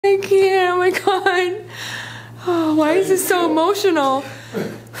I can't, oh my god. Oh, why is this so emotional?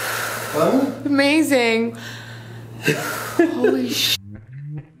 Huh? Amazing. Holy sh**.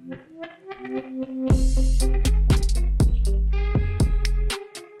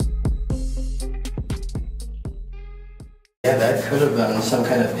 Yeah, that could have been some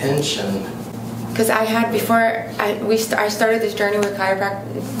kind of pinch and... Because I had before, I started this journey with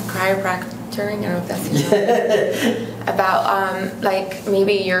chiropractic. I don't know if that's the name. About like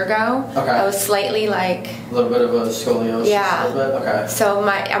maybe a year ago. Okay. I was slightly like A little bit of a scoliosis. Yeah. A little bit? Okay. So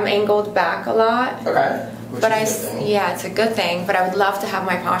I'm angled back a lot. Okay. Which But is a good thing. yeah, it's a good thing. But I would love to have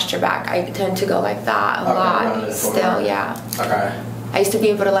my posture back. I tend to go like that a Okay, lot. round and Still, forward. yeah. Okay. I used to be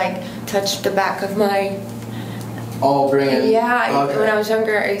able to like touch the back of my. Oh, bring it. Yeah, Okay. when I was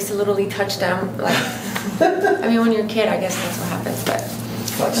younger, I used to literally touch them. Like, I mean, when you're a kid, I guess that's what happens. But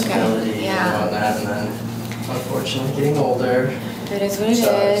Flexibility okay, yeah. and that, and then unfortunately getting older. It is what it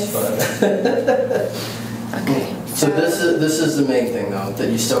sucks, is. But Okay. So this is the main thing though, that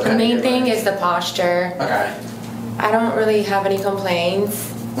you still The kind of main thing is the posture. Okay. I don't really have any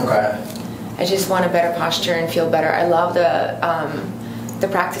complaints. Okay. I just want a better posture and feel better. I love the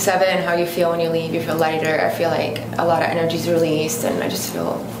practice of it and how you feel when you leave. You feel lighter. I feel like a lot of energy is released, and I just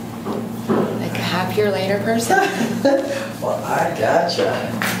feel like a happier, lighter person. Well, I gotcha.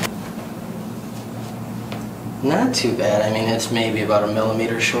 Not too bad. I mean, it's maybe about 1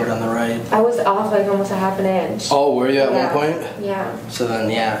 millimeter short on the right. I was off like almost a half an inch. Oh, were you at Yeah. one point? Yeah. So then,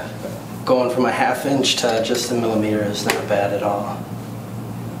 yeah, going from a 1/2 inch to just 1 millimeter is not bad at all.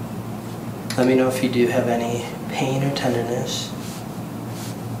 Let me know if you do have any pain or tenderness.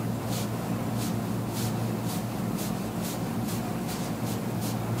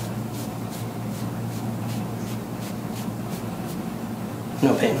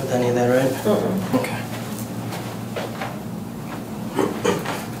 No pain with any of that, right? Mm-mm. Okay.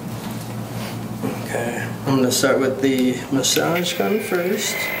 Okay, I'm gonna start with the massage gun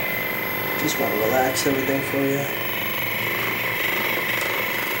first. Just want to relax everything for you.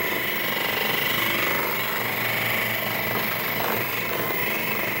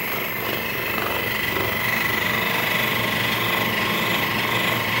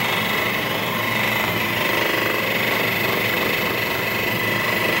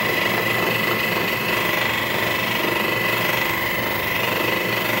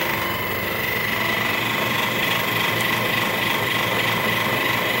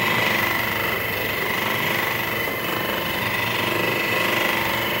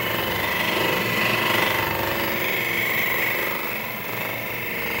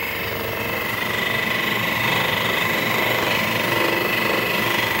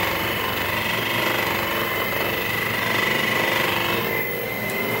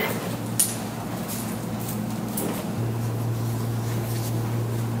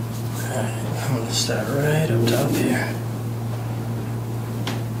 I'm gonna start right up top here.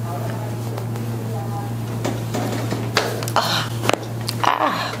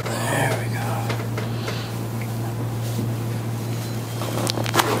 There we go.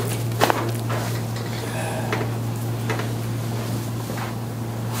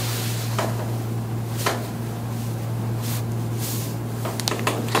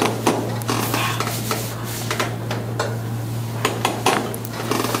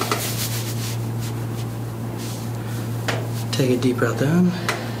 Take a deep breath in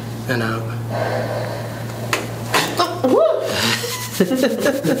and out.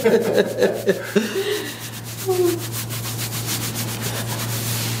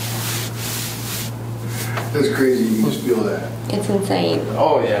 That's crazy, you can just feel that. It's insane.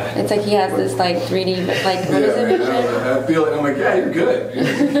 Oh yeah. It's like he has this like 3D, like what is it? I feel it, I'm like, yeah, you're good.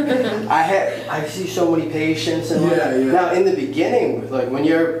 I see so many patients and Yeah, yeah. now in the beginning, like when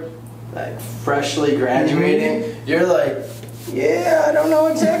you're like freshly graduating, you're like, yeah, I don't know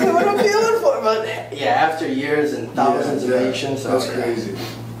exactly what I'm feeling for, but yeah, after years and thousands of patients, That's okay. crazy.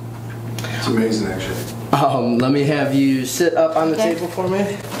 It's amazing, actually. Let me have you sit up on the Okay. table for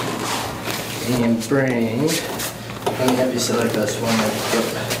me and bring. Let me have you sit like this one.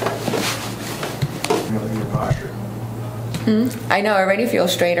 Your posture. I know, I already feel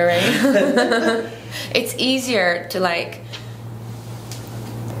straighter, right? It's easier to like.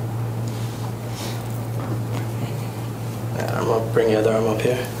 I'm gonna bring your other arm up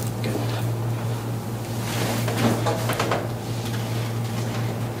here. Good.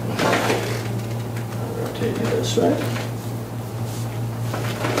 Rotate you this way.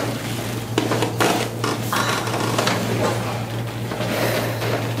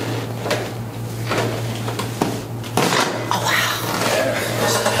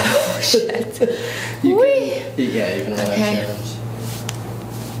 Shit. You can, yeah, you can relax Okay. your arms.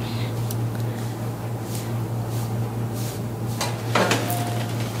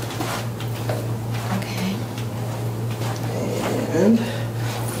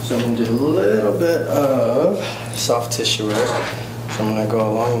 gonna do a little bit of soft tissue work. So I'm gonna go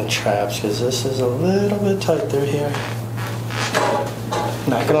along the traps because this is a little bit tight through here.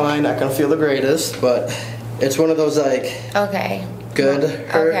 Not gonna lie, not gonna feel the greatest, but it's one of those like Okay. good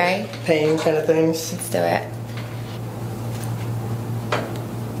hurt, Okay. pain kind of things. Let's do it.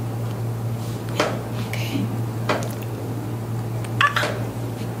 Okay.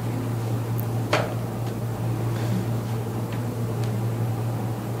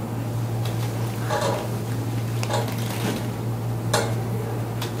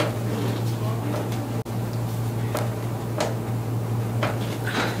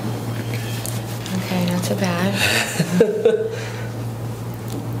 Okay, not so bad.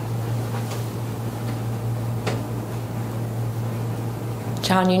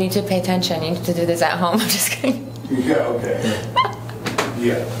 John, you need to pay attention. You need to do this at home. I'm just kidding. Yeah, okay.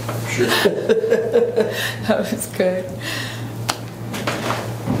 Yeah, sure. That was good.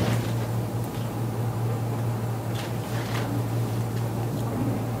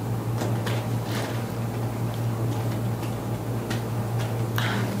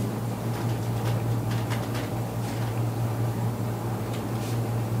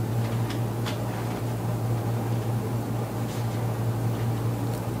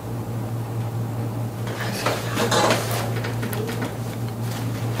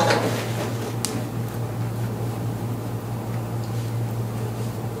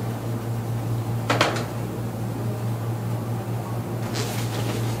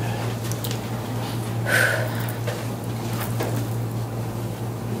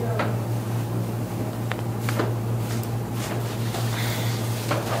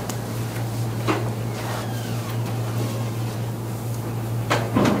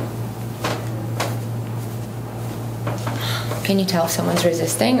 Can you tell if someone's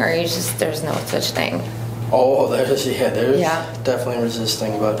resisting, or you just there's no such thing? Oh, there's Yeah. definitely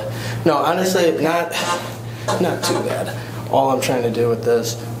resisting, but no, honestly, not too bad. All I'm trying to do with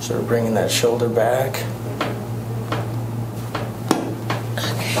this, sort of bringing that shoulder back.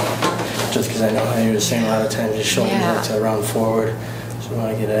 Just because I know how you're saying a lot of times your shoulder Yeah. to round forward, so I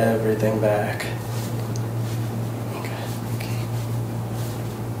want to get everything back. Okay.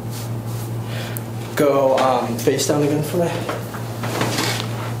 Go face down again for me.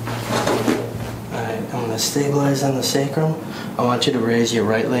 Alright, I'm going to stabilize on the sacrum. I want you to raise your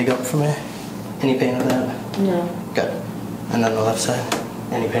right leg up for me. Any pain with that? No. Good. And then the left side?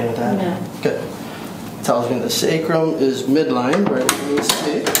 Any pain with that? No. Good. Tells me the sacrum is midline, right where it needs to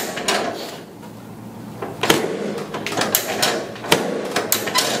be.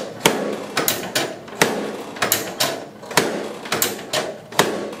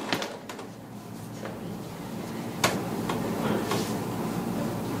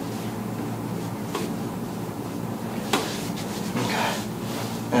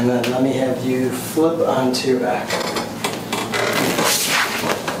 And then let me have you flip onto your back.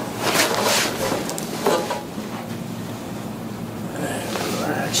 And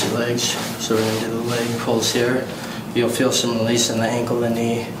relax your legs. So we're going to do the leg pulls here. You'll feel some release in the ankle, the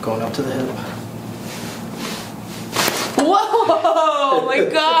knee, going up to the hip. Whoa! Oh my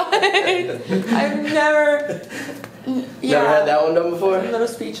god! I've never. Never had that one done before? I'm a little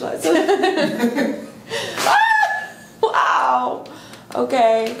speechless. Ah! Wow.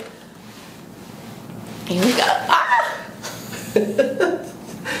 Okay. Here we go. Ah!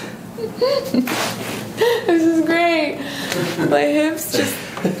 This is great. My hips just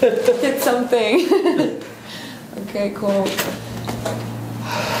hit something. Okay, cool.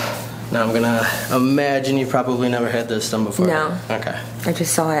 Now I'm gonna imagine you probably never had this done before. No. Okay. I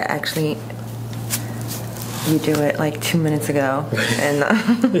just saw it actually. You do it like 2 minutes ago, and I'm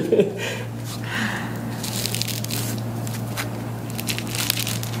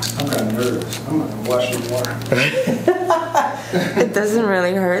kind of nervous. I'm gonna watch it more. it doesn't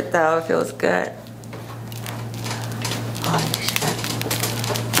really hurt though. It feels good.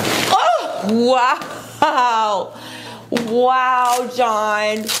 Oh! Wow! Wow,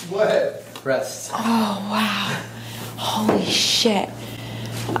 John. What? Rest. Oh wow! Holy shit!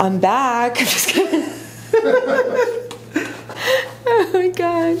 I'm back. I'm just kidding. Oh my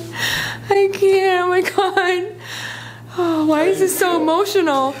god! I can't. Oh my god! Oh, why is this so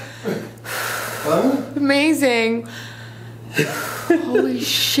emotional? Huh? Amazing. Holy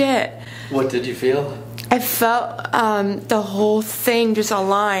shit. What did you feel? I felt the whole thing just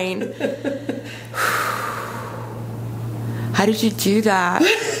align. How did you do that?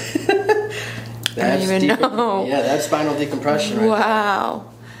 I don't even know. Yeah, that's spinal decompression right Wow.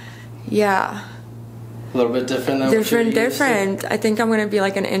 Yeah. there. A little bit different than what you're used to. Different. I think I'm gonna be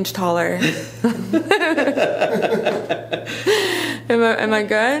like an inch taller. Am I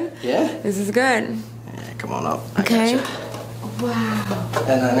good? Yeah. This is good. Yeah, come on up. Okay. I got you. Wow.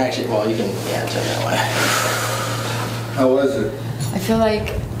 And then actually, well, you can, yeah, turn that way. How was it? I feel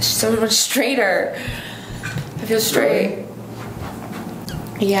like so much straighter. I feel straight.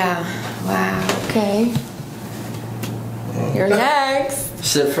 Yeah. Wow. Okay. You're next.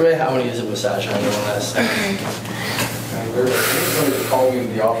 Sit for me. I want to use a massage on you on this. Okay. Somebody called me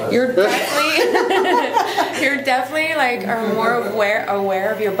in the office. You're definitely like are more aware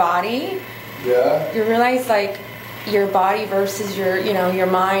of your body. Yeah. You realize like your body versus your your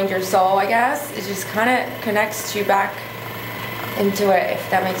mind, your soul. I guess it just kind of connects you back into it. If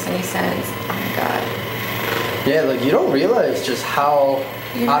that makes any sense. Oh my god. Yeah, like you don't realize just how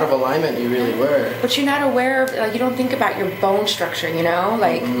out of alignment you really were. But you're not aware of, like, you don't think about your bone structure,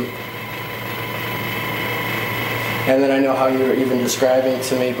 like. And then I know how you were even describing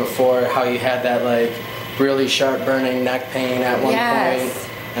to me before how you had that like really sharp burning neck pain at one point.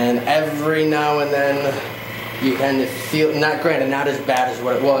 And every now and then you kind of feel, not granted, not as bad as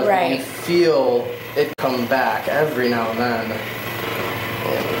what it was, but you feel it come back every now and then.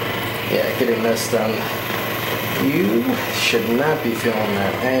 And yeah, getting this done. You should not be feeling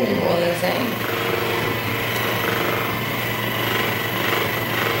that anymore. Amazing.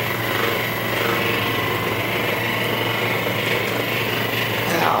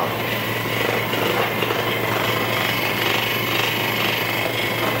 Wow.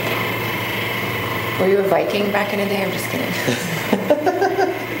 Were you a Viking back in the day? I'm just kidding.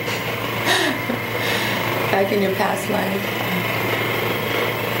 Back in your past life.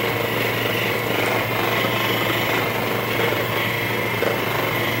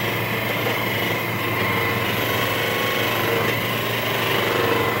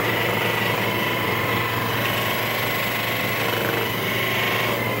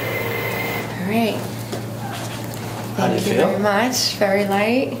 How do you Thank you feel? very much. Very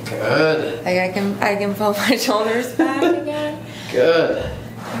light. Good. Like I can pull my shoulders back again. Good.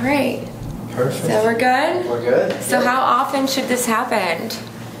 All right. Perfect. So we're good. We're good. So how often should this happen?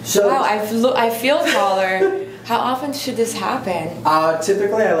 So Wow, I feel taller. How often should this happen?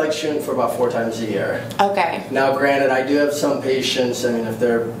 Typically I like shooting for about 4 times a year. Okay. Now granted, I do have some patients, I mean if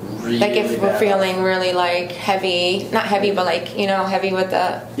they're really Like if we're bad feeling really like heavy, not heavy, but like, heavy with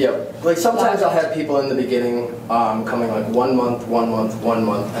the... Yep. Like sometimes I'll have people in the beginning coming like 1 month, 1 month, 1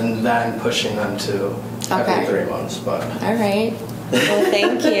 month, and then pushing them to every 3 months. But All right. Well,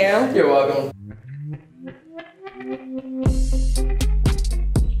 thank you. You're welcome.